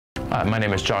My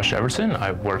name is Josh Everson.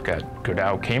 I work at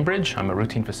Gerdau, Cambridge. I'm a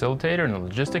routine facilitator in the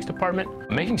logistics department.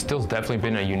 Making steel's definitely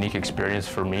been a unique experience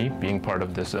for me, being part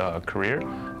of this career.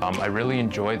 I really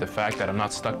enjoy the fact that I'm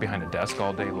not stuck behind a desk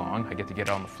all day long. I get to get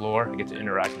on the floor. I get to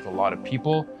interact with a lot of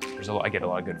people. I get a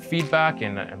lot of good feedback,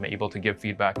 and I'm able to give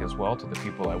feedback as well to the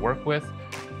people I work with.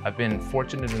 I've been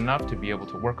fortunate enough to be able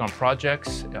to work on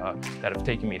projects that have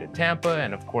taken me to Tampa,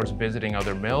 and of course visiting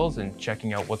other mills and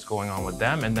checking out what's going on with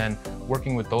them, and then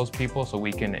working with those people so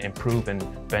we can improve and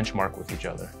benchmark with each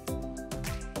other.